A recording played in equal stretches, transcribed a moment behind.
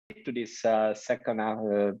to this second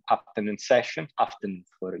afternoon session, afternoon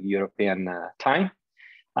for European time.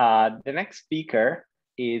 The next speaker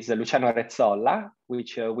is Luciano Rezzolla,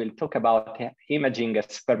 which will talk about imaging a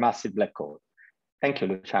supermassive black hole. Thank you,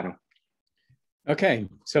 Luciano. Okay,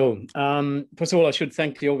 so first of all, I should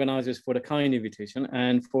thank the organizers for the kind invitation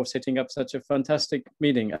and for setting up such a fantastic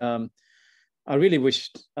meeting. I really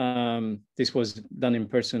wished this was done in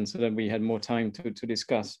person so that we had more time to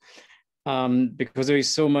discuss, because there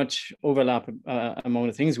is so much overlap among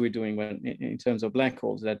the things we're doing in terms of black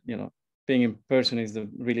holes that, you know, being in person is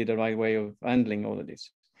really the right way of handling all of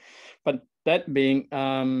this. But that being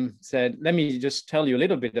said, let me just tell you a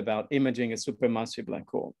little bit about imaging a supermassive black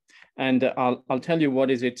hole. And I'll tell you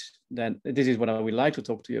what is it that this is what I would like to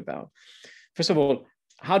talk to you about. First of all,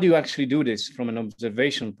 how do you actually do this from an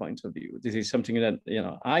observational point of view? This is something that, you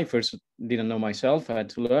know, I first didn't know myself. I had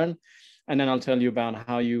to learn. And then I'll tell you about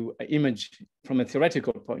how you image from a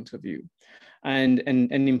theoretical point of view. And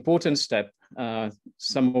an important step,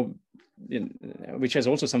 which has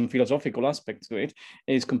also some philosophical aspect to it,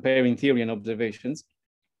 is comparing theory and observations.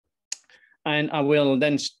 And I will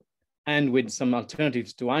then end with some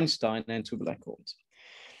alternatives to Einstein and to black holes.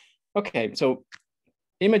 Okay, so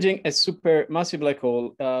imaging a supermassive black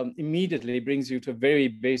hole immediately brings you to a very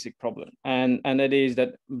basic problem. And that is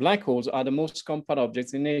that black holes are the most compact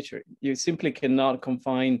objects in nature. You simply cannot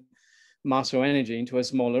confine mass or energy into a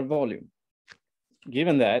smaller volume.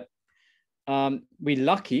 Given that, we're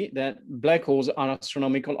lucky that black holes are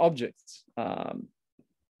astronomical objects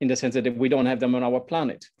in the sense that we don't have them on our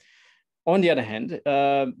planet. On the other hand,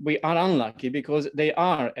 we are unlucky because they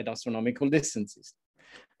are at astronomical distances.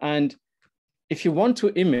 And if you want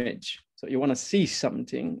to image, so you want to see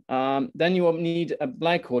something, then you will need a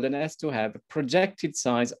black hole that has to have a projected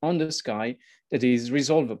size on the sky that is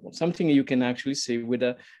resolvable, something you can actually see with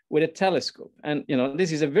a telescope. And, you know,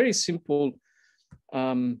 this is a very simple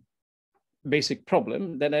basic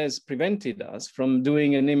problem that has prevented us from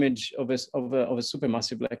doing an image of a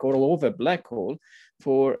supermassive black hole or of a black hole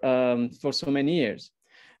for so many years.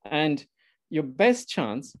 And your best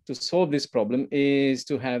chance to solve this problem is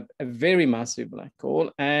to have a very massive black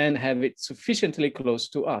hole and have it sufficiently close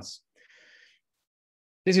to us.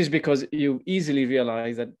 This is because you easily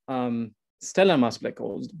realize that stellar mass black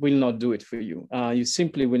holes will not do it for you. You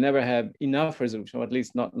simply will never have enough resolution, or at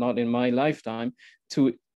least not in my lifetime,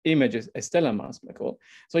 to image a stellar mass black hole.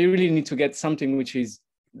 So you really need to get something which is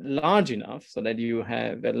large enough so that you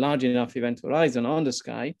have a large enough event horizon on the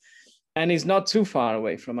sky and is not too far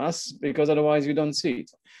away from us, because otherwise you don't see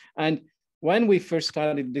it. And when we first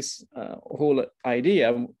started this whole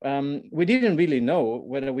idea, we didn't really know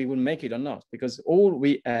whether we would make it or not, because all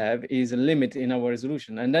we have is a limit in our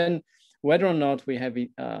resolution. And then whether or not we have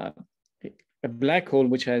a black hole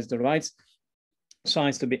which has the right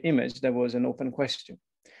size to be imaged, that was an open question.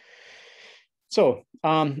 So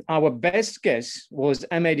our best guess was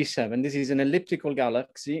M87. This is an elliptical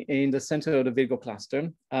galaxy in the center of the Virgo cluster.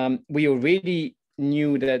 We already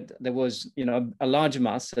knew that there was, you know, a large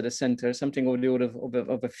mass at the center, something of the order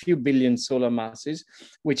of a few billion solar masses,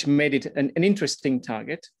 which made it an interesting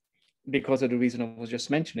target because of the reason I was just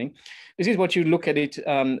mentioning. This is what you look at it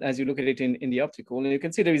as you look at it in the optical. And you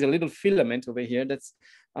can see there is a little filament over here that's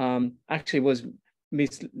actually was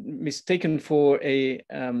mistaken for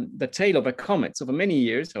the tail of a comet. So for many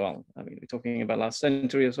years, well, I mean, we're talking about last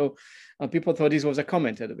century or so, people thought this was a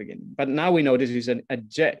comet at the beginning. But now we know this is a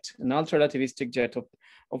jet, an ultra-relativistic jet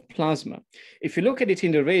of plasma. If you look at it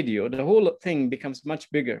in the radio, the whole thing becomes much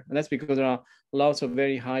bigger. And that's because there are lots of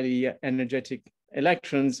very highly energetic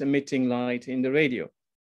electrons emitting light in the radio.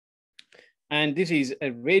 And this is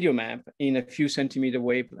a radio map in a few centimeter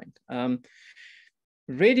wavelength.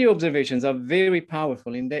 Radio observations are very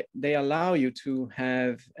powerful in that they allow you to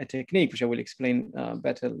have a technique, which I will explain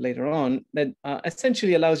better later on, that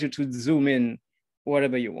essentially allows you to zoom in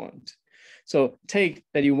wherever you want. So take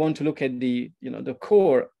that you want to look at the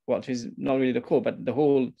core, well, which is not really the core, but the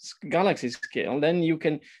whole galaxy scale, then you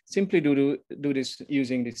can simply do this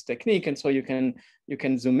using this technique. And so you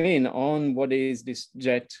can zoom in on what is this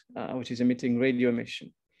jet, which is emitting radio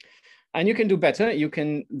emission. And you can do better. You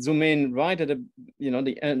can zoom in right at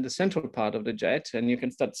the central part of the jet, and you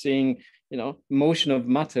can start seeing, motion of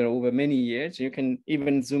matter over many years. You can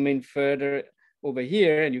even zoom in further over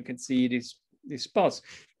here, and you can see these spots.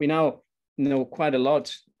 We now know quite a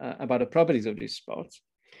lot about the properties of these spots.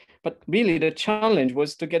 But really, the challenge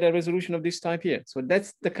was to get a resolution of this type here. So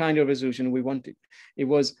that's the kind of resolution we wanted. It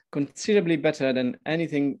was considerably better than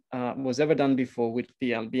anything was ever done before with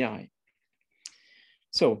DLBI.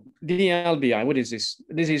 So DLBI, what is this?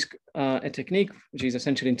 This is a technique which is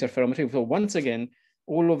essentially interferometry. So once again,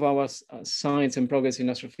 all of our science and progress in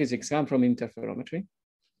astrophysics come from interferometry.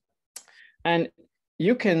 And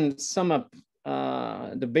you can sum up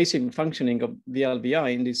the basic functioning of the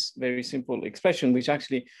LBI in this very simple expression, which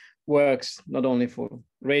actually works not only for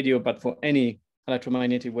radio, but for any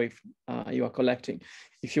electromagnetic wave you are collecting.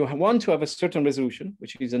 If you want to have a certain resolution,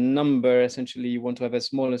 which is a number essentially you want to have as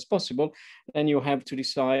small as possible, then you have to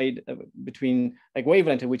decide between a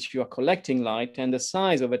wavelength at which you are collecting light and the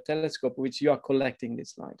size of a telescope which you are collecting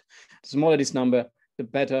this light. The smaller this number, the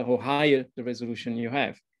better or higher the resolution you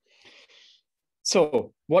have.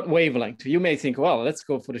 So what wavelength? You may think, well, let's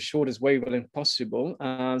go for the shortest wavelength possible,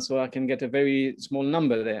 so I can get a very small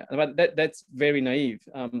number there. But that's very naive.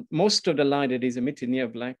 Most of the light that is emitted near a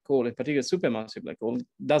black hole, in particular supermassive black hole,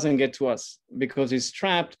 doesn't get to us because it's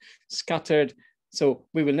trapped, scattered. So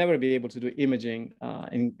we will never be able to do imaging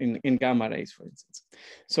in gamma rays, for instance.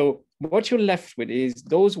 So what you're left with is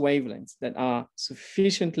those wavelengths that are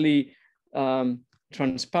sufficiently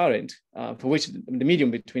transparent, for which the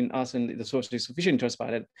medium between us and the source is sufficiently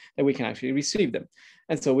transparent that we can actually receive them.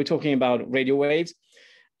 And so we're talking about radio waves.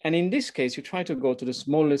 And in this case, you try to go to the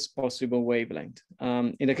smallest possible wavelength.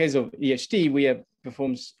 In the case of EHT, we have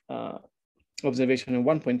performed observation of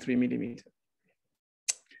 1.3 millimeter.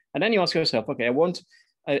 And then you ask yourself, okay, I want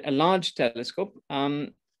a large telescope.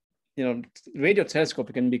 Radio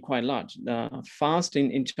telescope can be quite large. FAST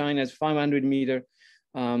in China is 500-meter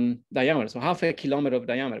diameter, so half a kilometer of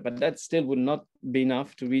diameter, but that still would not be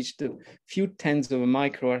enough to reach the few tenths of a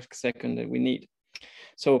microarc second that we need.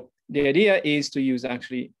 So the idea is to use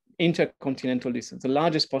actually intercontinental distance, the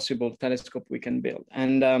largest possible telescope we can build.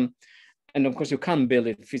 And of course you can't build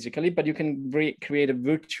it physically, but you can create a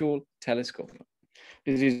virtual telescope.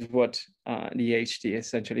 This is what the EHT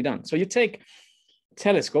essentially done. So you take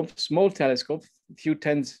telescope, small telescope, a few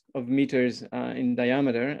tens of meters in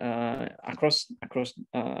diameter across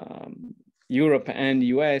Europe and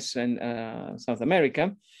US and South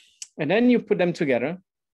America, and then you put them together,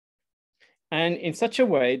 and in such a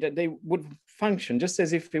way that they would function just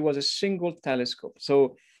as if it was a single telescope.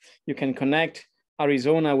 So you can connect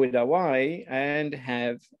Arizona with Hawaii and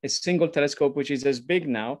have a single telescope which is as big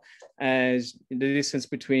now as the distance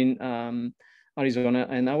between Arizona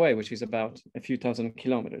and Hawaii, which is about a few thousand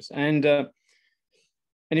kilometers. And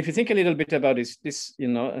if you think a little bit about this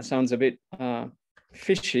sounds a bit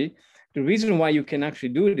fishy. The reason why you can actually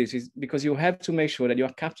do this is because you have to make sure that you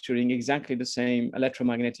are capturing exactly the same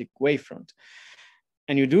electromagnetic wavefront.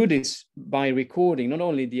 And you do this by recording not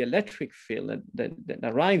only the electric field that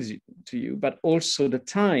arrives to you, but also the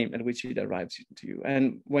time at which it arrives to you.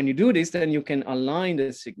 And when you do this, then you can align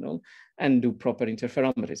the signal and do proper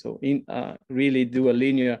interferometry. So really do a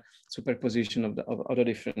linear superposition of the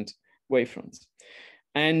different wavefronts.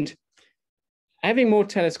 And having more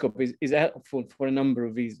telescope is helpful for a number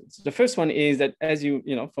of reasons. The first one is that, as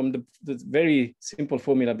from the very simple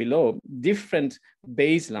formula below, different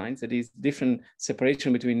baselines, that is different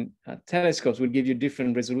separation between telescopes, will give you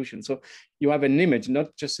different resolution. So you have an image,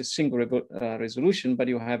 not just a single resolution, but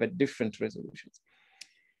you have a different resolutions.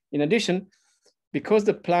 In addition, because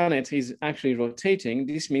the planet is actually rotating,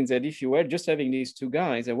 this means that if you were just having these two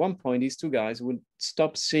guys, at one point, these two guys would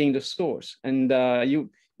stop seeing the source, and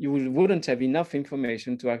you wouldn't have enough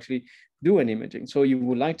information to actually do an imaging. So you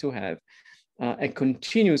would like to have a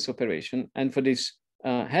continuous operation. And for this,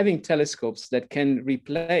 having telescopes that can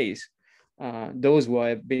replace those who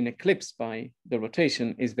have been eclipsed by the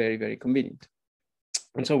rotation is very, very convenient.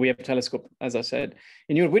 And so we have a telescope, as I said.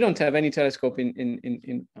 In Europe, we don't have any telescope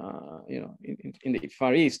in the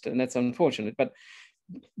Far East, and that's unfortunate. But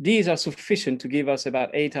these are sufficient to give us about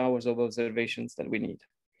 8 hours of observations that we need.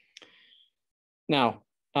 Now,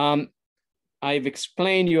 I've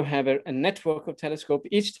explained you have a network of telescopes.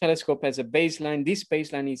 Each telescope has a baseline. This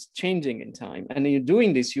baseline is changing in time. And in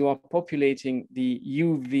doing this, you are populating the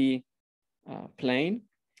UV plane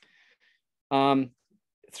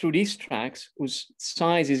through these tracks whose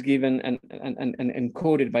size is given and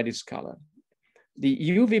encoded by this color. The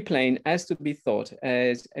UV plane has to be thought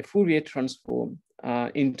as a Fourier transform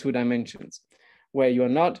in 2 dimensions, where you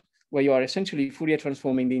are essentially Fourier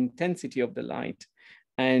transforming the intensity of the light,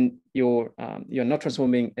 and you're not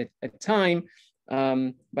transforming a time,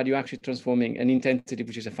 but you're actually transforming an intensity,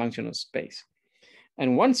 which is a function of space.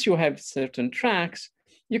 And once you have certain tracks,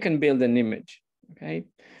 you can build an image, okay?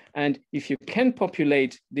 And if you can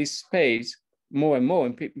populate this space more and more,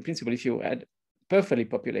 in principle, if you had perfectly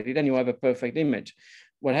populated, then you have a perfect image.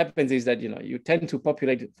 What happens is that you tend to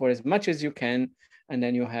populate it for as much as you can, and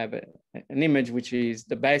then you have an image which is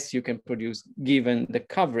the best you can produce given the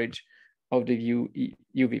coverage of the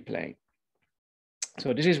UV plane.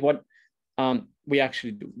 So this is what We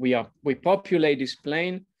actually do. We populate this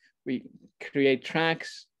plane, we create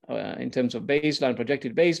tracks in terms of baseline,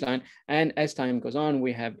 projected baseline, and as time goes on,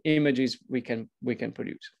 we have images we can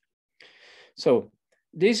produce. So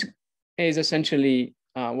this is essentially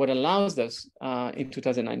what allows us in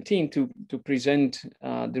 2019 to present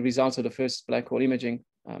the results of the first black hole imaging.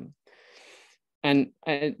 And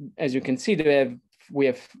as you can see, we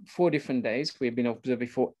have 4 different days. We've been observing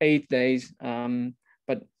for 8 days,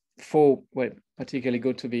 but 4 were particularly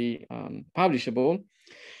good to be publishable.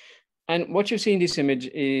 And what you see in this image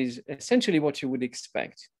is essentially what you would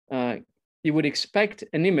expect. You would expect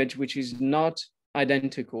an image which is not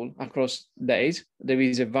identical across days. There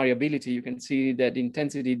is a variability. You can see that the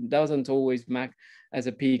intensity doesn't always match as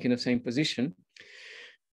a peak in the same position.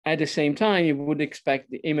 At the same time, you would expect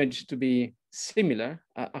the image to be similar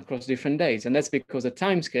across different days. And that's because the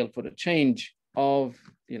timescale for the change of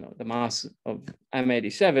the mass of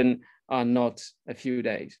M87 are not a few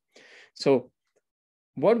days. So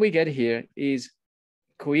what we get here is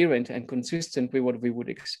coherent and consistent with what we would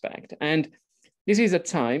expect. And this is a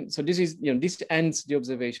time, so this is, this ends the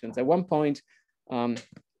observations. At one point,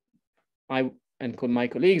 I and my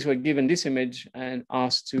colleagues were given this image and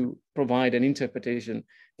asked to provide an interpretation,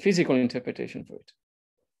 physical interpretation for it.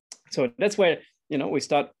 So that's where, we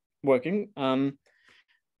start working. And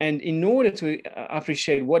in order to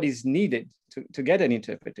appreciate what is needed to get an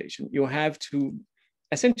interpretation, you have to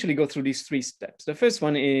essentially go through these 3 steps. The first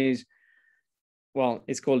one is, well,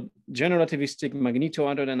 it's called general relativistic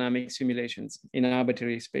magneto-aerodynamic simulations in an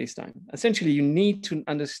arbitrary spacetime. Essentially, you need to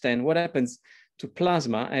understand what happens to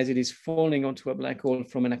plasma as it is falling onto a black hole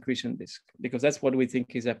from an accretion disk, because that's what we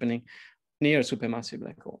think is happening near a supermassive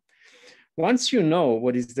black hole. Once you know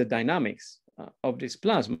what is the dynamics of this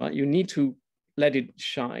plasma, you need to let it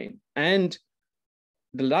shine. And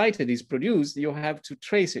the light that is produced, you have to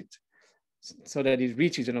trace it so that it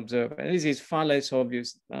reaches an observer. And this is far less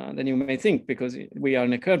obvious than you may think, because we are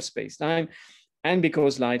in a curved space-time, and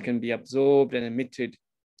because light can be absorbed and emitted.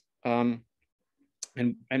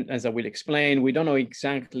 And as I will explain, we don't know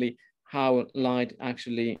exactly how light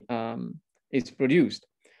actually is produced.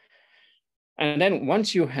 And then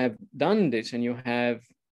once you have done this and you have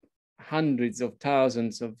hundreds of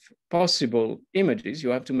thousands of possible images, you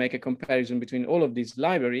have to make a comparison between all of this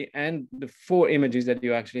library and the 4 images that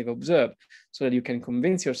you actually have observed, so that you can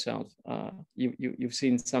convince yourself you've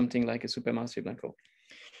seen something like a supermassive black hole.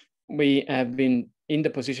 We have been in the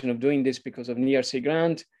position of doing this because of NERC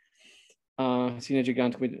grant, synergy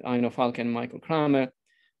grant with Aino Falk and Michael Kramer.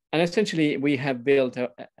 And essentially, we have built a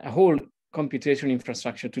whole computation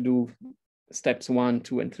infrastructure to do steps 1,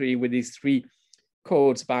 2, and 3 with these 3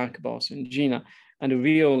 codes, Bach, Boss, and Gina. And the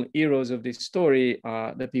real heroes of this story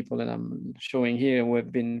are the people that I'm showing here, who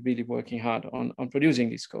have been really working hard on producing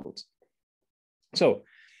these codes. So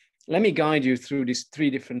let me guide you through these 3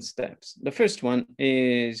 different steps. The first one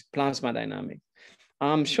is plasma dynamics.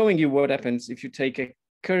 I'm showing you what happens if you take a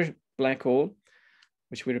Kerr black hole,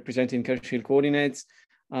 which we represent in Kerr field coordinates,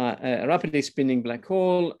 a rapidly spinning black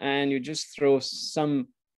hole, and you just throw some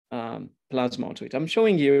plasma onto it. I'm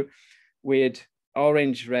showing you with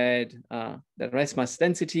orange, red, the rest mass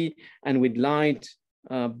density, and with light,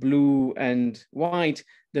 blue, and white,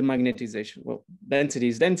 the magnetization. Well, density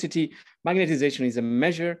is density. Magnetization is a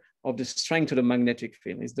measure of the strength of the magnetic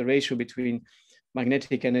field. It's the ratio between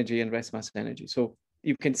magnetic energy and rest mass energy. So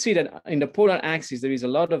you can see that in the polar axis, there is a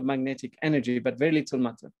lot of magnetic energy, but very little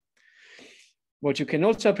matter. What you can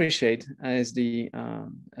also appreciate as the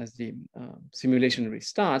simulation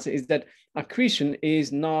restarts is that accretion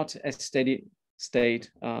is not a steady state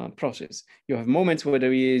process. You have moments where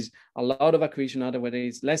there is a lot of accretion, other where there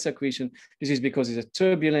is less accretion. This is because it's a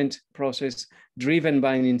turbulent process driven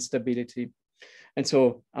by an instability. And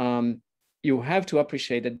so you have to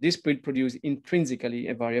appreciate that this will produce intrinsically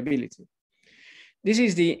a variability. This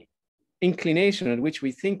is the inclination at which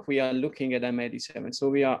we think we are looking at M87. So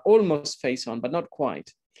we are almost face on, but not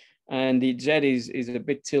quite. And the jet is a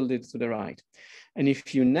bit tilted to the right. And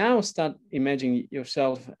if you now start imagining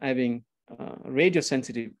yourself having radio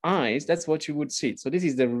sensitive eyes, that's what you would see. So this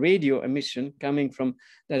is the radio emission coming from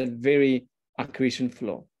that very accretion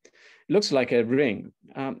flow. It looks like a ring,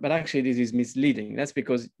 but actually this is misleading. That's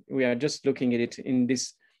because we are just looking at it in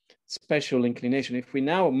this special inclination. If we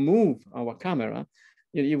now move our camera,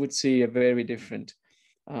 you would see a very different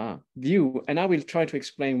view. And I will try to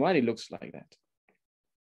explain why it looks like that.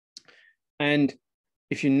 And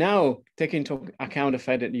if you now take into account the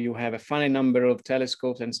fact that you have a finite number of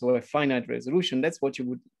telescopes and so a finite resolution, that's what you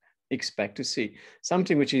would expect to see.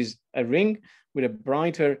 Something which is a ring with a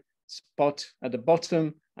brighter spot at the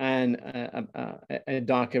bottom and a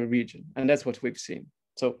darker region. And that's what we've seen.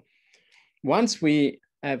 So once we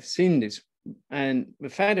have seen this, and the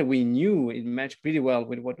fact that we knew it matched pretty well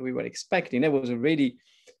with what we were expecting, that was already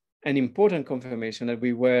an important confirmation that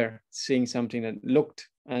we were seeing something that looked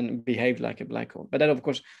and behaved like a black hole. But that, of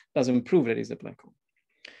course, doesn't prove that it's a black hole.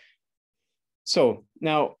 So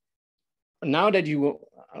now that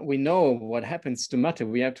we know what happens to matter,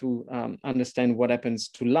 we have to understand what happens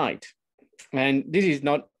to light. And this is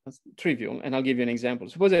not trivial. And I'll give you an example.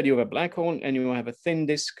 Suppose that you have a black hole and you have a thin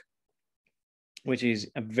disk, which is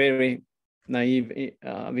a very naive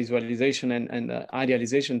visualization and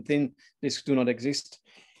idealization. Thin disks do not exist.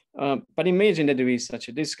 But imagine that there is such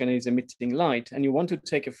a disk and it's emitting light, and you want to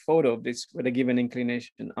take a photo of this with a given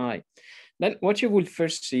inclination I. Then what you will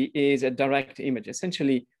first see is a direct image,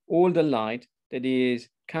 essentially all the light that is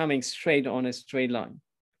coming straight on a straight line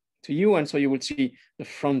to you. And so you will see the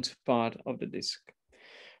front part of the disk.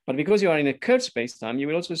 But because you are in a curved space-time, you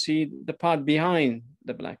will also see the part behind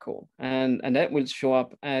the black hole. And that will show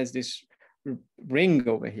up as this ring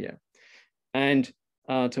over here. And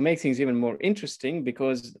to make things even more interesting,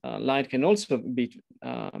 because light can also be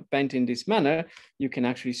bent in this manner, you can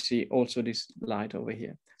actually see also this light over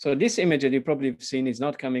here. So this image that you probably have seen is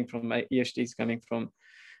not coming from EHT, it's coming from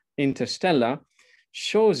Interstellar,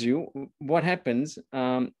 shows you what happens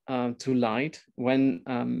to light when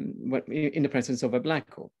in the presence of a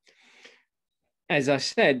black hole. As I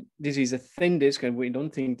said, this is a thin disk, and we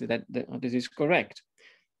don't think that this is correct.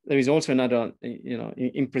 There is also another,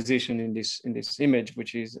 imposition in this image,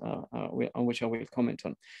 which is on which I will comment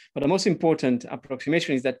on. But the most important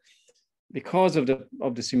approximation is that because of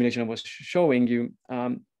the simulation I was showing you,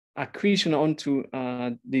 accretion onto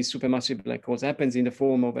these supermassive black holes happens in the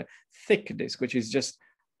form of a thick disk, which is just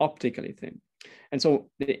optically thin. And so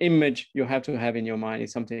the image you have to have in your mind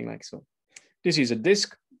is something like so. This is a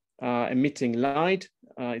disk emitting light.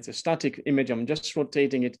 It's a static image. I'm just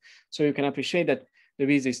rotating it so you can appreciate that there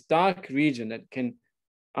is this dark region that can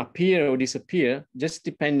appear or disappear just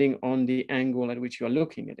depending on the angle at which you are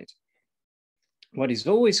looking at it. What is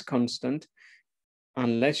always constant,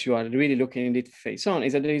 unless you are really looking at it face on,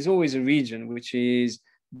 is that there is always a region which is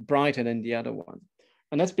brighter than the other one.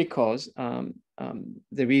 And that's because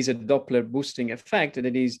there is a Doppler boosting effect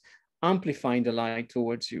that is amplifying the light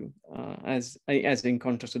towards you, as in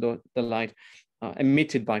contrast to the light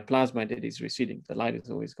emitted by plasma that is receding. The light is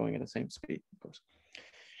always going at the same speed, of course.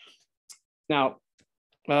 Now,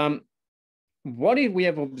 what we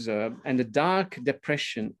have observed, and the dark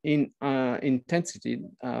depression in intensity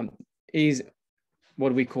is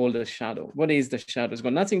what we call the shadow. What is the shadow? It's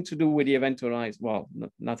got nothing to do with the event horizon. Well,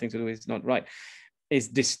 nothing to do, it's not right. It's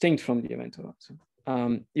distinct from the event horizon.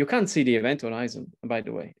 You can't see the event horizon, by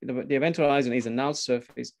the way. The event horizon is a null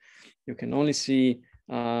surface. You can only see,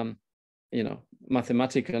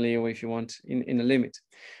 mathematically, or if you want, in a limit.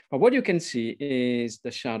 But what you can see is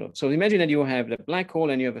the shadow. So imagine that you have the black hole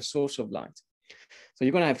and you have a source of light. So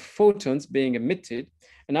you're going to have photons being emitted.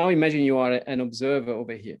 And now imagine you are an observer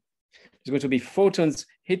over here. There's going to be photons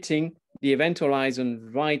hitting the event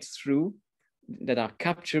horizon right through that are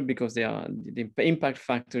captured because the impact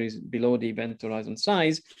factor is below the event horizon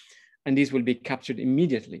size. And these will be captured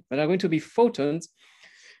immediately. But there are going to be photons,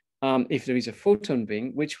 if there is a photon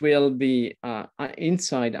ring, which will be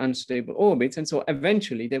inside unstable orbits. And so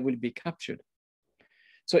eventually they will be captured.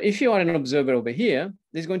 So if you are an observer over here,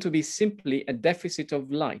 there's going to be simply a deficit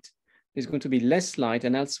of light. There's going to be less light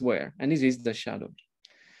than elsewhere. And this is the shadow.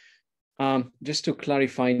 Just to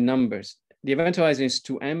clarify numbers, the event horizon is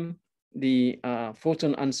 2m. The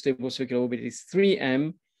photon unstable circular orbit is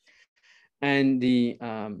 3m. And the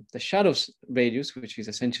shadow radius, which is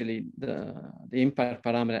essentially the impact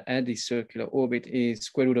parameter at the circular orbit, is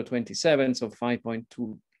square root of 27, so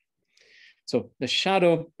 5.2. So the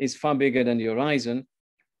shadow is far bigger than the horizon.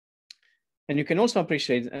 And you can also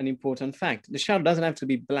appreciate an important fact. The shadow doesn't have to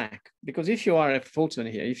be black, because if you are a photon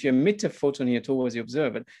here, if you emit a photon here towards the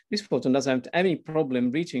observer, this photon doesn't have any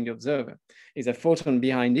problem reaching the observer. It's a photon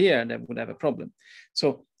behind here that would have a problem.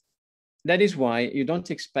 So that is why you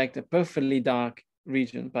don't expect a perfectly dark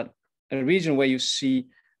region, but a region where you see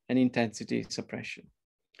an intensity suppression.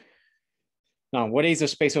 Now, what is the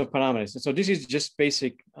space of parameters? So this is just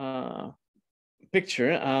basic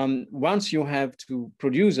picture. Once you have to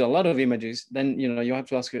produce a lot of images, then you have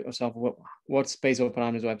to ask yourself what space of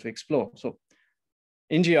parameters do I have to explore. So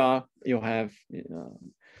in GR, you have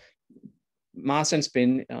mass and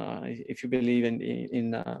spin, if you believe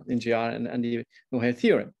in GR and the O'Hare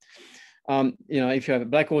theorem. If you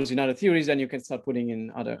have black holes in other theories, then you can start putting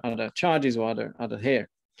in other charges or other hair.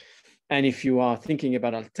 And if you are thinking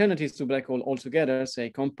about alternatives to black hole altogether, say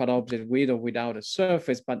compact object with or without a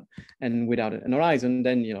surface, and without an horizon,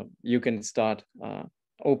 then you can start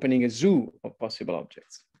opening a zoo of possible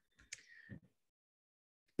objects.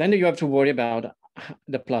 Then you have to worry about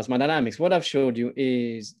the plasma dynamics. What I've showed you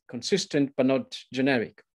is consistent but not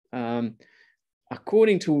generic.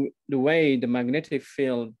 According to the way the magnetic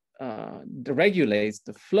field regulates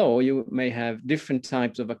the flow, you may have different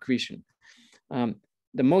types of accretion.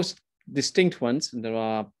 The most distinct ones, and there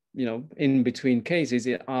are in between cases,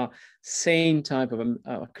 are sane type of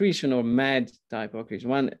accretion or MAD type of accretion.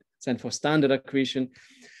 One stands for standard accretion,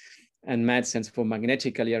 and MAD stands for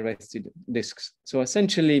magnetically arrested disks. So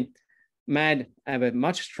essentially, MAD have a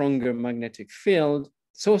much stronger magnetic field,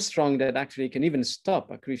 so strong that actually can even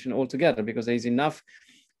stop accretion altogether, because there is enough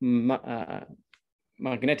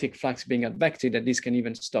magnetic flux being advected that this can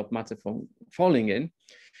even stop matter from falling in.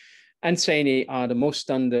 And sane are the most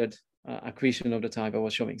standard accretion of the type I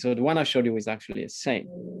was showing. So the one I showed you is actually a sane.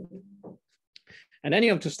 And then you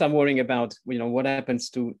have to start worrying about what happens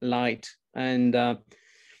to light and the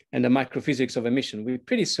microphysics of emission. We're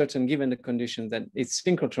pretty certain, given the conditions, that it's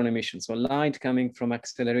synchrotron emission. So light coming from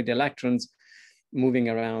accelerated electrons moving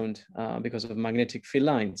around because of magnetic field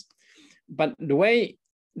lines. But the way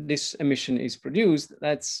this emission is produced,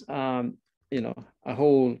 that's a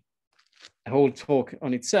whole talk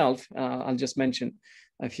on itself. I'll just mention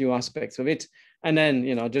a few aspects of it. And then,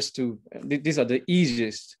 these are the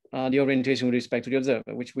easiest, the orientation with respect to the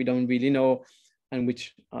observer, which we don't really know, and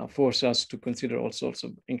which force us to consider all sorts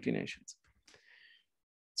of inclinations.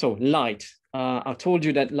 So light, I told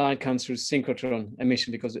you that light comes through synchrotron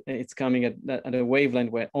emission because it's coming at a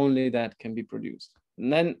wavelength where only that can be produced.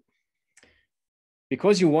 And then,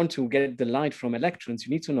 because you want to get the light from electrons,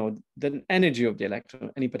 you need to know the energy of the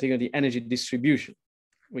electron, and in particular the energy distribution,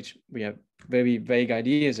 which we have very vague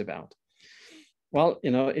ideas about. Well,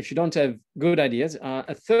 if you don't have good ideas,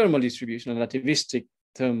 a thermal distribution, a relativistic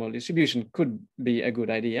thermal distribution could be a good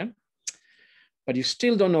idea, but you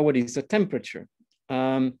still don't know what is the temperature,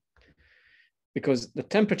 because the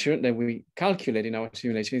temperature that we calculate in our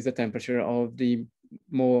simulation is the temperature of the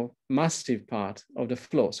more massive part of the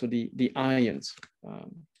flow, so the ions.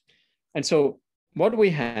 And so what we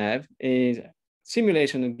have is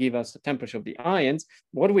simulation that give us the temperature of the ions.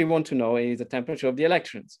 What we want to know is the temperature of the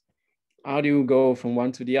electrons. How do you go from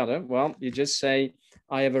one to the other? Well, you just say,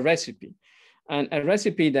 I have a recipe. And a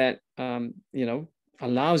recipe that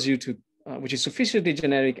allows you to, which is sufficiently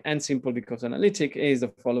generic and simple because analytic, is the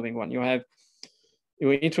following one.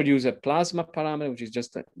 You introduce a plasma parameter, which is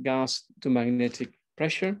just a gas to magnetic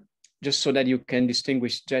pressure, just so that you can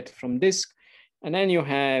distinguish jet from disk. And then you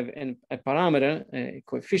have a parameter, a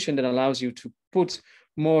coefficient that allows you to put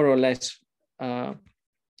more or less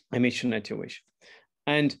emission attenuation.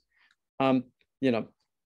 And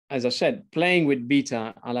as I said, playing with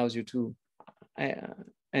beta allows you to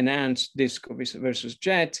enhance disk versus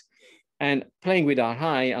jet, and playing with R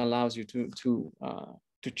high allows you to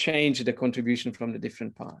change the contribution from the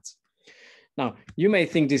different parts. Now, you may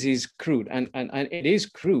think this is crude, and it is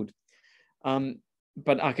crude,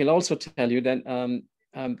 but I can also tell you that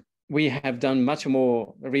we have done much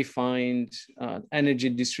more refined energy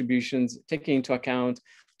distributions, taking into account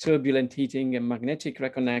turbulent heating and magnetic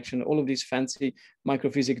reconnection, all of these fancy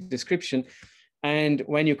microphysical description. And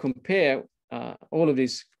when you compare all of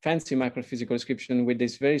this fancy microphysical description with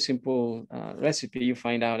this very simple recipe, you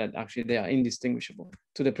find out that actually they are indistinguishable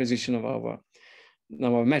to the precision of our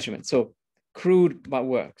measurement. So crude, but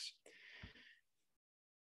works.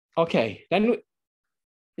 Okay, then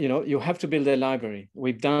you have to build a library.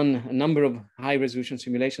 We've done a number of high resolution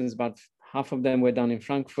simulations, about half of them were done in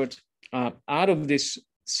Frankfurt. Out of these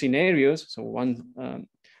scenarios, so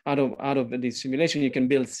out of the simulation, you can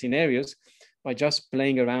build scenarios by just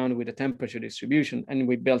playing around with the temperature distribution, and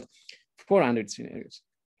we built 400 scenarios.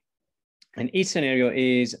 And each scenario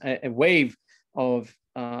is a wave of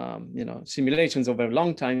simulations over a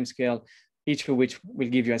long time scale, each of which will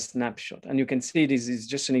give you a snapshot. And you can see this is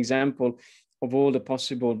just an example of all the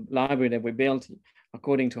possible library that we built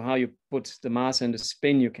according to how you put the mass and the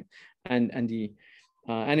spin. You can and the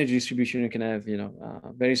energy distribution. You can have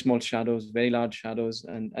very small shadows, very large shadows,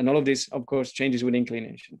 and all of this, of course, changes with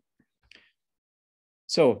inclination.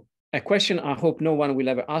 So a question I hope no one will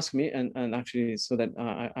ever ask me, and actually so that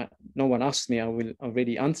no one asks me, I will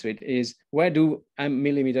already answer it, is where do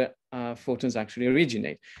millimeter photons actually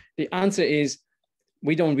originate? The answer is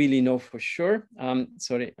we don't really know for sure.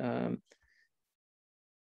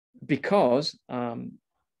 Because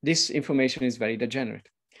this information is very degenerate.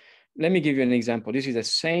 Let me give you an example. This is a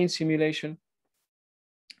sane simulation.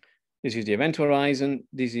 This is the event horizon.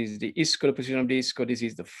 This is the ISCO, the position of the ISCO. This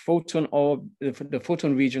is the photon or the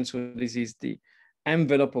photon region. So this is the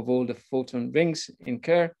envelope of all the photon rings in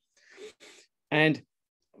Kerr. And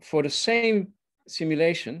for the same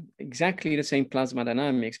simulation, exactly the same plasma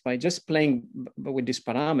dynamics, by just playing with this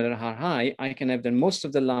parameter, how high, I can have then most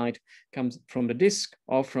of the light comes from the disk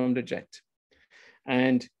or from the jet.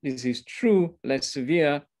 And this is true, less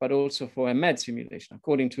severe, but also for a MED simulation.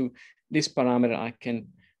 According to this parameter,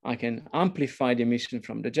 I can amplify the emission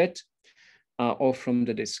from the jet or from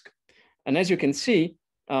the disk. And as you can see,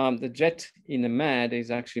 the jet in a MED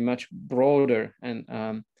is actually much broader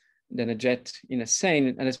and than a jet in a sane,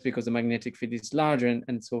 and that's because the magnetic field is larger,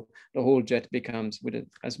 and so the whole jet becomes with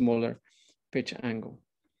a smaller pitch angle.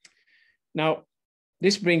 Now,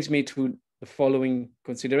 this brings me to the following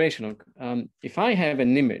consideration. If I have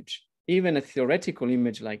an image, even a theoretical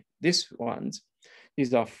image like this one,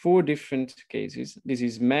 these are 4 different cases. This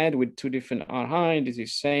is MED with 2 different R high, this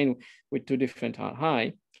is sane with 2 different R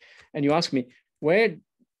high. And you ask me,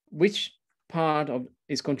 which part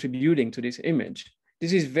is contributing to this image?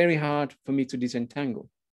 This is very hard for me to disentangle.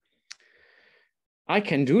 I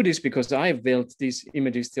can do this because I've built these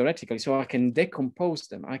images theoretically, so I can decompose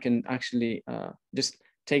them. I can actually just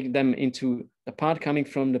take them into the part coming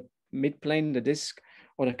from the midplane, the disk,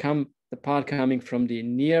 or the part coming from the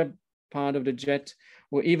near part of the jet,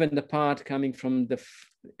 or even the part coming from the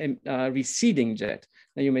receding jet.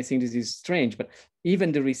 Now you may think this is strange, but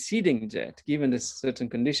even the receding jet, given this certain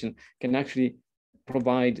condition, can actually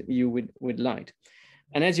provide you with light.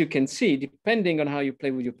 And as you can see, depending on how you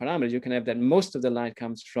play with your parameters, you can have that most of the light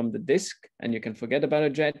comes from the disk and you can forget about a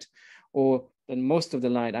jet, or that most of the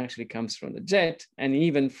light actually comes from the jet and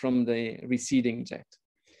even from the receding jet.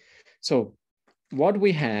 So what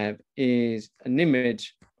we have is an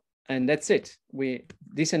image, and that's it.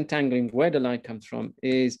 Disentangling where the light comes from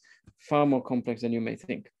is far more complex than you may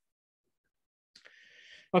think.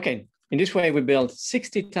 Okay, in this way, we built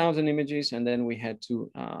 60,000 images, and then we had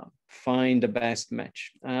to find the best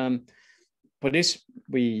match. For this,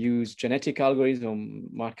 we use genetic algorithm,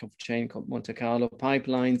 Markov chain called Monte Carlo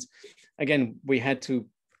pipelines. Again, we had to,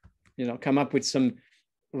 come up with some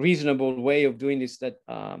reasonable way of doing this that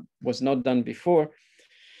was not done before.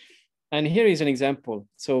 And here is an example.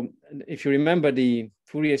 So if you remember, the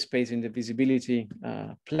Fourier space in the visibility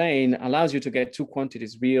plane allows you to get 2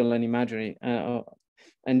 quantities, real and imaginary.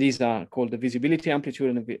 And these are called the visibility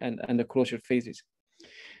amplitude and the closure phases.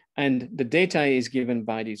 And the data is given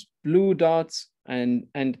by these blue dots.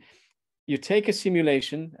 And you take a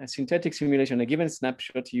simulation, a synthetic simulation, a given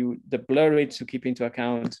snapshot, you blur it to keep into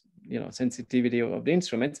account, sensitivity of the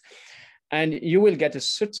instruments. And you will get a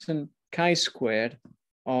certain chi-squared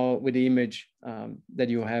with the image that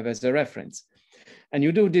you have as a reference. And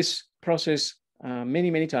you do this process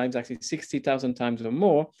many, many times, actually 60,000 times or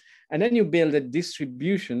more. And then you build a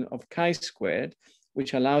distribution of chi-squared,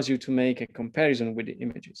 which allows you to make a comparison with the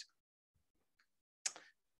images.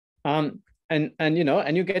 And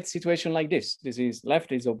you get a situation like this. This is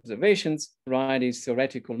left is observations, right is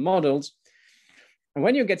theoretical models. And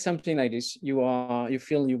when you get something like this, you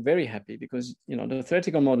feel you're very happy because the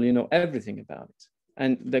theoretical model, you know everything about it.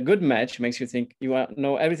 And the good match makes you think you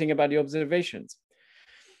know everything about the observations.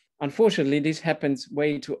 Unfortunately, this happens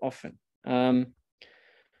way too often.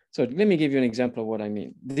 So let me give you an example of what I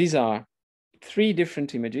mean. These are 3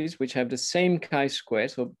 different images which have the same chi-square.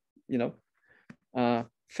 So,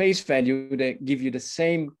 face value, they give you the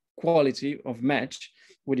same quality of match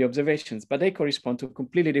with the observations, but they correspond to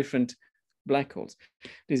completely different black holes.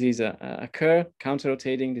 This is a Kerr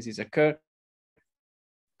counter-rotating. This is a Kerr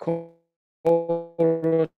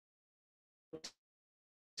co-rotating.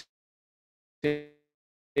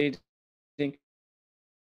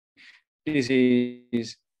 This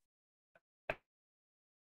is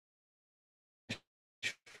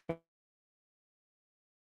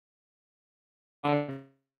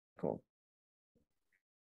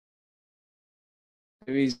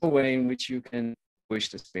there is no way in which you can push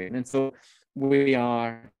the spin. And so we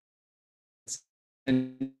are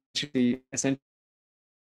essentially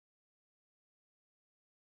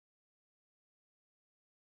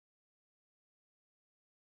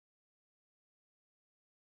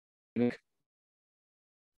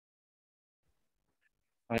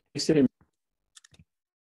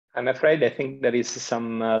I'm afraid I think there is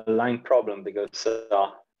some line problem because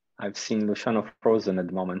I've seen Luciano frozen at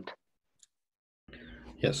the moment.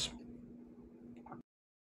 Yes.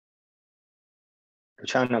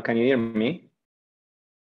 Luciano, can you hear me?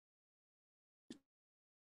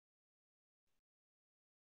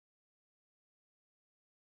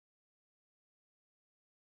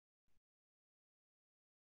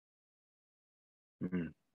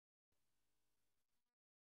 Mm.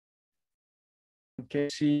 Okay,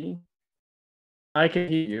 see, I can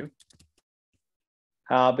hear you.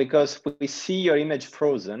 Because we see your image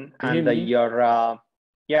frozen and your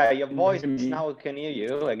voice now can hear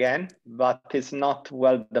you again, but it's not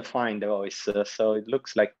well defined, the voice. So it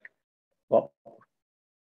looks like, well,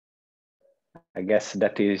 I guess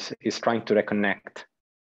that is trying to reconnect.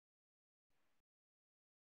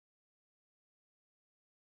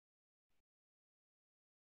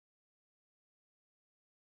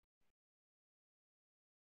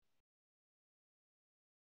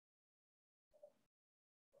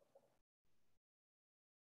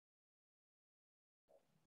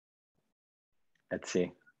 Let's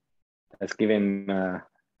see. Let's give him a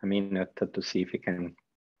minute to see if he can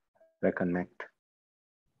reconnect.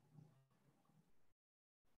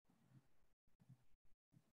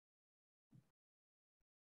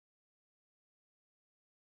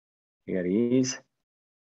 Here he is.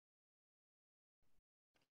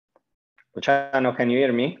 Luciano, can you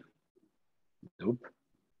hear me? Nope.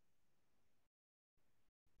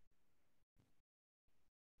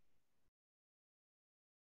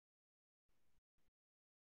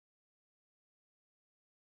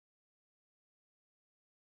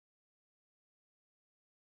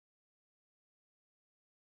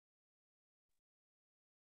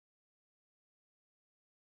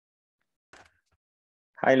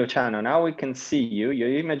 Hi, Luciano. Now we can see you.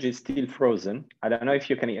 Your image is still frozen. I don't know if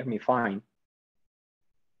you can hear me fine.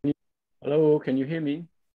 Hello, can you hear me?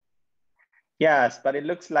 Yes, but it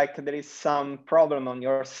looks like there is some problem on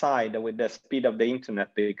your side with the speed of the internet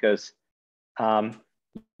because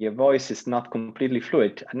your voice is not completely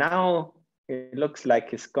fluid. Now it looks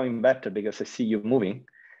like it's going better because I see you moving.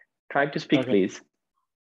 Try to speak, please.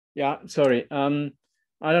 Yeah, sorry.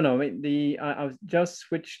 I don't know. I've just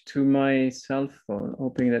switched to my cell phone,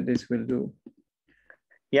 hoping that this will do.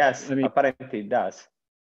 Yes, apparently it does.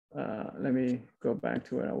 Let me go back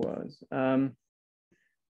to where I was.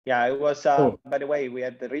 Yeah, it was, by the way, we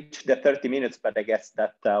had reached the 30 minutes, but I guess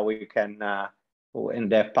that we can, in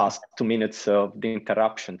the past 2 minutes of the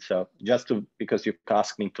interruption. So just because you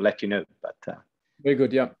asked me to let you know, but. Very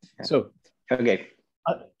good, yeah. So. Okay.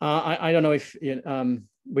 I don't know if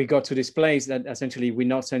we got to this place that essentially we're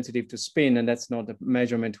not sensitive to spin, and that's not the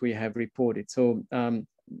measurement we have reported. So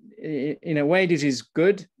in a way, this is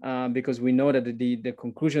good because we know that the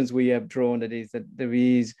conclusions we have drawn, that is that there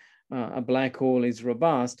is a black hole is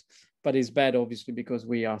robust, but it's bad, obviously, because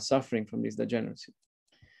we are suffering from this degeneracy.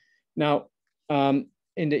 Now, in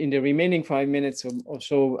the remaining 5 minutes or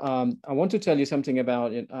so, I want to tell you something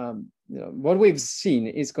about it. What we've seen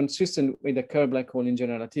is consistent with the Kerr black hole in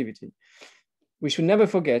general relativity. We should never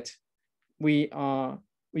forget we are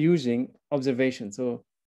using observation. So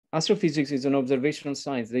astrophysics is an observational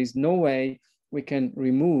science. There is no way we can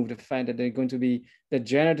remove the fact that there are going to be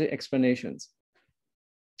degenerate explanations.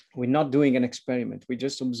 We're not doing an experiment, we're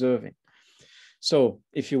just observing. So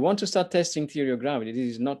if you want to start testing theory of gravity,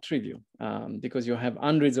 this is not trivial because you have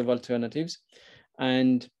hundreds of alternatives,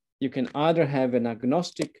 and you can either have an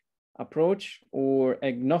agnostic approach or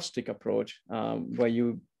agnostic approach where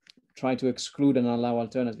you try to exclude and allow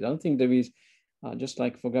alternatives. I don't think there is, just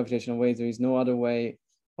like for gravitational waves, there is no other way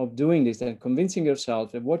of doing this than convincing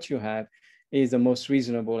yourself that what you have is the most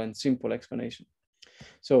reasonable and simple explanation.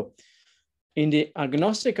 So in the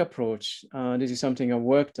agnostic approach, this is something I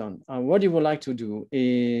worked on. What you would like to do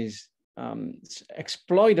is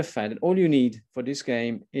exploit the fact that all you need for this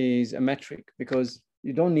game is a metric, because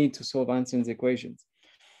you don't need to solve Einstein's equations.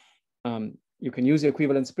 You can use the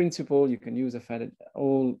equivalence principle. You can use the fact that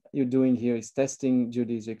all you're doing here is testing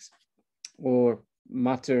geodesics or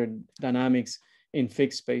matter dynamics in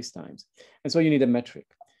fixed spacetimes. And so you need a metric.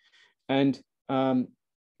 And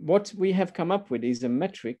what we have come up with is a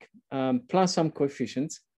metric plus some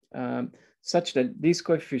coefficients such that these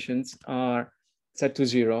coefficients are set to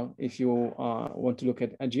 0 if you want to look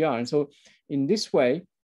at a GR. And so in this way,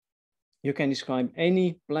 you can describe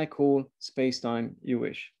any black hole spacetime you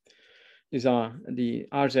wish. These are the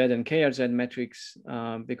RZ and KRZ metrics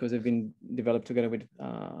because they've been developed together with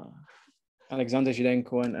Alexander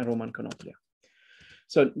Zhidenko and Roman Konoplia.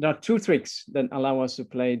 So there are two tricks that allow us to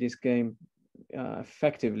play this game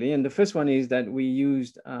effectively. And the first one is that we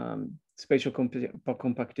used spatial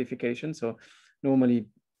compactification. So normally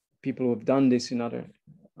people who have done this in other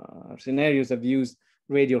scenarios have used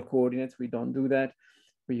radial coordinates. We don't do that.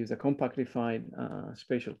 We use a compactified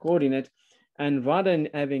spatial coordinate. And rather than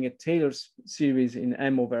having a Taylor series in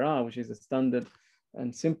M over R, which is the standard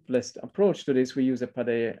and simplest approach to this, we use a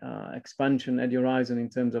Pade expansion at the horizon in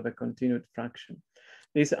terms of a continued fraction.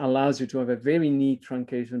 This allows you to have a very neat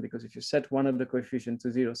truncation, because if you set one of the coefficients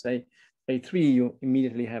to 0, say A3, you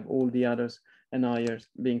immediately have all the others and i's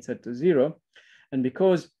being set to 0. And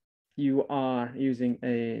because you are using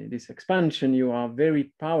this expansion, you are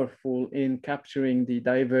very powerful in capturing the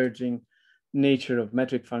diverging nature of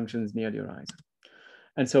metric functions near the horizon.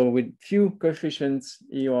 And so with few coefficients,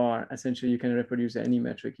 you can reproduce any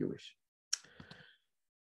metric you wish.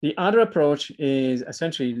 The other approach is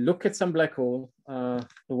essentially look at some black hole, the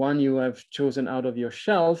one you have chosen out of your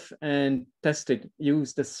shelf, and test it.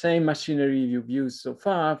 Use the same machinery you've used so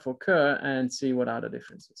far for Kerr and see what are the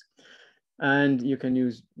differences. And you can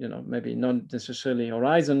use, maybe not necessarily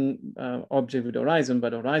horizon object with horizon,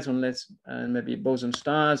 but horizonless and maybe boson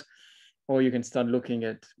stars, or you can start looking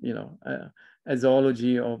at, a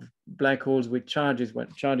zoology of black holes with charges, when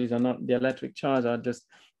charges are not the electric charge, are just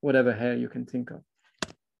whatever hair you can think of.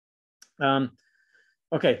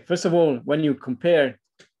 Okay, first of all, when you compare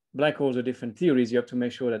black holes with different theories, you have to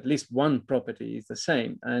make sure that at least one property is the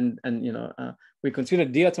same. And we consider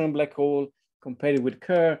dilaton black hole, compared it with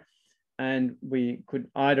Kerr, and we could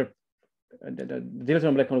either, the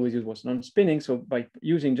dilaton black hole we used was non-spinning, so by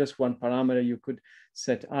using just one parameter, you could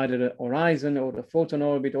set either the horizon or the photon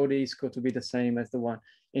orbit or the ISCO to be the same as the one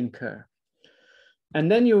in Kerr. And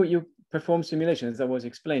then you perform simulations. As I was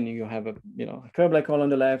explaining, you have a Kerr black hole on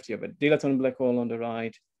the left, you have a dilaton black hole on the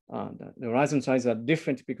right. The horizon sizes are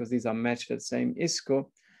different because these are matched at the same ISCO.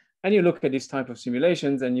 And you look at this type of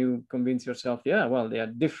simulations and you convince yourself, yeah, well, they are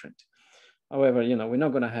different. However, we're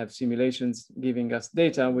not going to have simulations giving us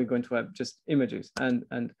data. We're going to have just images, and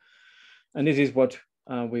this is what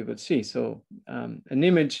we would see. So an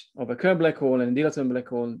image of a Kerr black hole and a dilaton black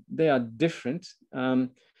hole, they are different.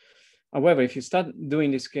 However, if you start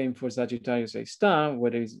doing this game for Sagittarius A star,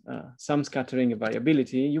 where there is some scattering and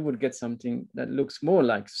variability, you would get something that looks more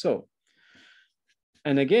like so.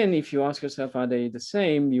 And again, if you ask yourself, are they the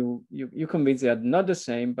same? You convince they are not the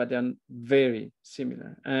same, but they're very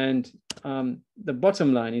similar. And the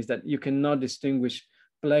bottom line is that you cannot distinguish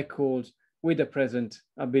black holes with the present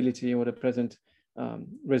ability or the present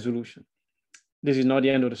resolution. This is not the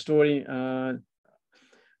end of the story.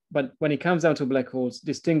 But when it comes down to black holes,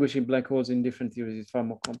 distinguishing black holes in different theories is far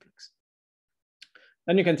more complex.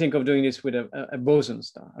 Then you can think of doing this with a boson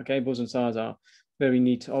star. Okay, boson stars are very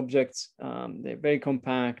neat objects. They're very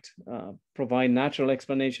compact, provide natural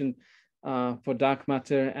explanation for dark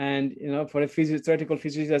matter, and for a theoretical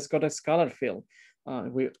physicist that's got a scalar field.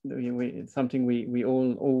 It's something we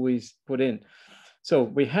all always put in. So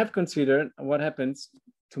we have considered what happens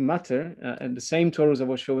to matter, and the same torus I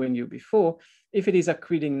was showing you before, if it is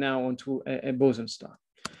accreting now onto a boson star.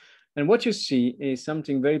 And what you see is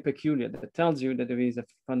something very peculiar that tells you that there is a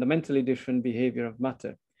fundamentally different behavior of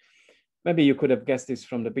matter. Maybe you could have guessed this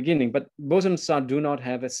from the beginning, but boson stars do not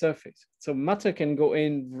have a surface. So matter can go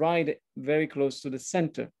in right very close to the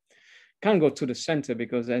center. Can't go to the center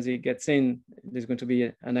because as it gets in, there's going to be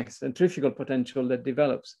an centrifugal potential that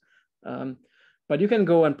develops. But you can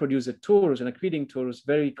go and produce a torus, an accreting torus,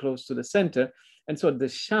 very close to the center. And so the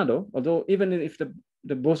shadow, although even if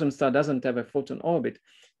the boson star doesn't have a photon orbit,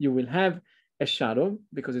 you will have a shadow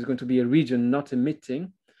because it's going to be a region not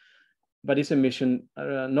emitting, but this emission,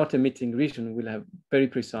 not emitting region will have very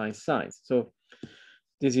precise size. So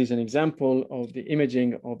this is an example of the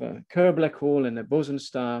imaging of a Kerr black hole and a boson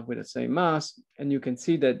star with the same mass. And you can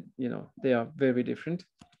see that, they are very different.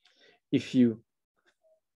 If you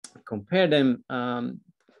compare them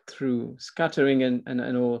through scattering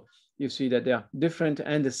and all, you see that they are different,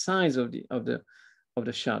 and the size of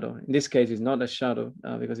the shadow, in this case, is not a shadow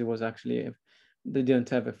because it was actually they didn't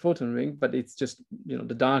have a photon ring, but it's just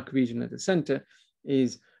the dark region at the center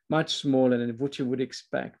is much smaller than what you would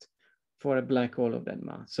expect for a black hole of that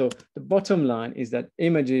mass. So the bottom line is that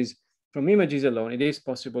from images alone, it is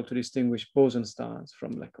possible to distinguish boson stars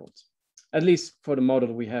from black holes, at least for the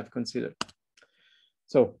model we have considered.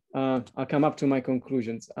 So I'll come up to my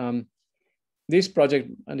conclusions. This project,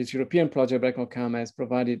 and this European project, Black Hole CAM, has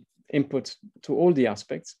provided input to all the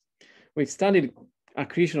aspects. We've studied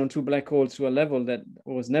accretion on two black holes to a level that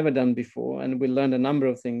was never done before, and we learned a number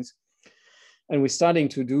of things. And we're starting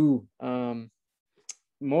to do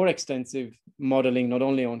more extensive modeling, not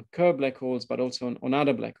only on Kerr black holes, but also on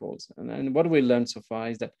other black holes. And what we learned so far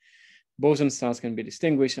is that boson stars can be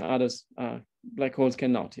distinguished, others black holes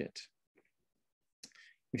cannot yet.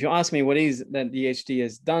 If you ask me what is that the HT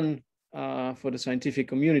has done for the scientific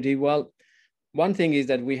community, well, one thing is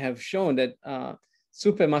that we have shown that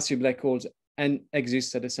supermassive black holes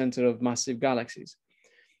exist at the center of massive galaxies.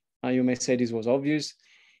 You may say this was obvious,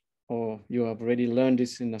 or you have already learned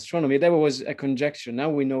this in astronomy. There was a conjecture. Now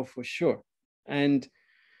we know for sure. And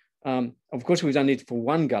Of course, we've done it for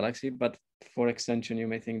one galaxy, but for extension, you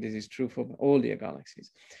may think this is true for all the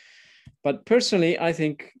galaxies. But personally, I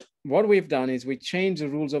think what we've done is we changed the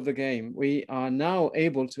rules of the game. We are now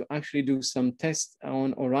able to actually do some tests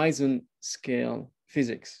on horizon scale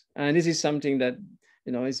physics. And this is something that,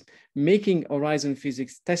 you know, is making horizon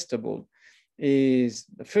physics testable is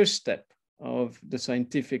the first step of the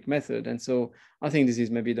scientific method. And so I think this is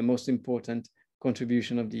maybe the most important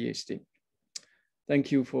contribution of the EHT.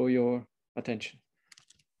 Thank you for your attention.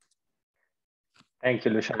 Thank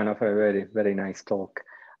you, Luciano, for a very, very nice talk.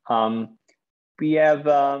 We have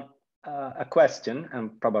a question,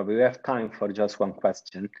 and probably we have time for just one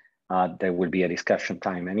question. There will be a discussion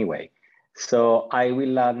time anyway. So I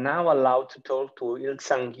will now allow to talk to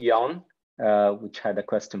Il-Sang Yon, which had a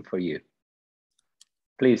question for you.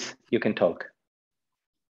 Please, you can talk.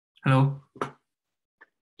 Hello.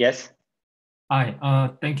 Yes.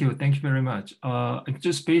 Hi, thank you very much.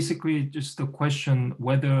 Just basically just the question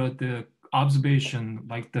whether the observation,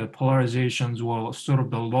 like the polarizations or sort of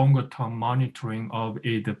the longer term monitoring of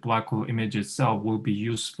the black hole image itself will be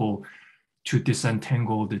useful to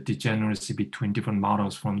disentangle the degeneracy between different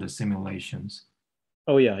models from the simulations.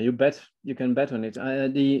 Oh yeah, you bet. You can bet on it.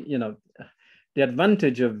 The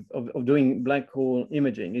advantage of doing black hole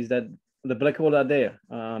imaging is that the black hole are there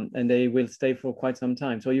and they will stay for quite some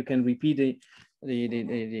time. So you can repeat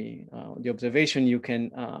the observation. You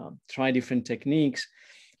can try different techniques,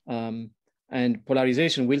 and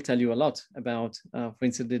polarization will tell you a lot about, for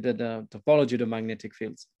instance, the topology of the magnetic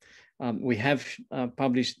fields. We have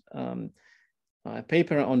published a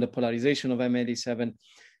paper on the polarization of M87,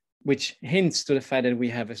 which hints to the fact that we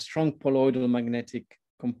have a strong poloidal magnetic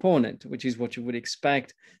component, which is what you would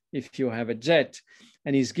expect if you have a jet,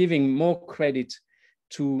 and is giving more credit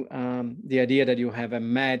to the idea that you have a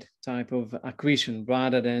MAD type of accretion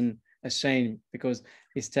rather than a chain, because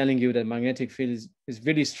it's telling you that magnetic field is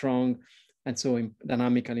really strong and so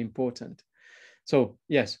dynamically important. So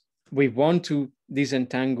yes, we want to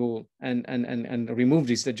disentangle and remove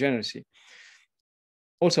this degeneracy.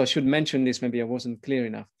 Also, I should mention this, maybe I wasn't clear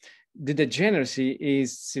enough. The degeneracy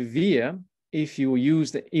is severe if you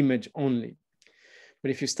use the image only.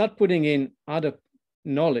 But if you start putting in other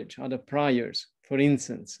knowledge, other priors, for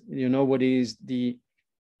instance, you know what is the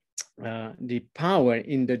power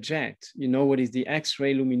in the jet, you know what is the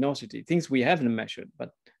X-ray luminosity, things we haven't measured,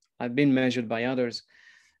 but have been measured by others,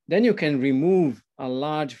 then you can remove a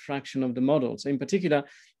large fraction of the model. So in particular,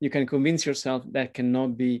 you can convince yourself that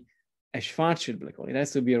cannot be a Schwarzschild black hole. It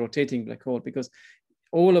has to be a rotating black hole, because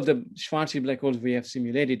all of the Schwarzschild black holes we have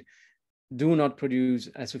simulated do not produce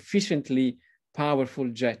a sufficiently powerful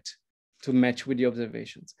jet to match with the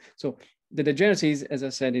observations. So the degeneracy, as I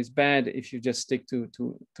said, is bad if you just stick to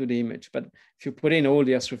the image. But if you put in all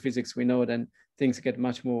the astrophysics we know, then things get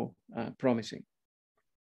much more promising.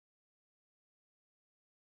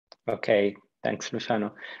 Okay, thanks,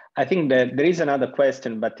 Luciano. I think that there is another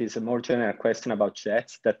question, but it's a more general question about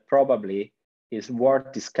jets that probably is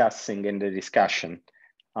worth discussing in the discussion.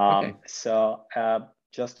 Okay. So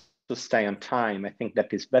just to stay on time, I think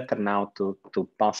that it's better now to pass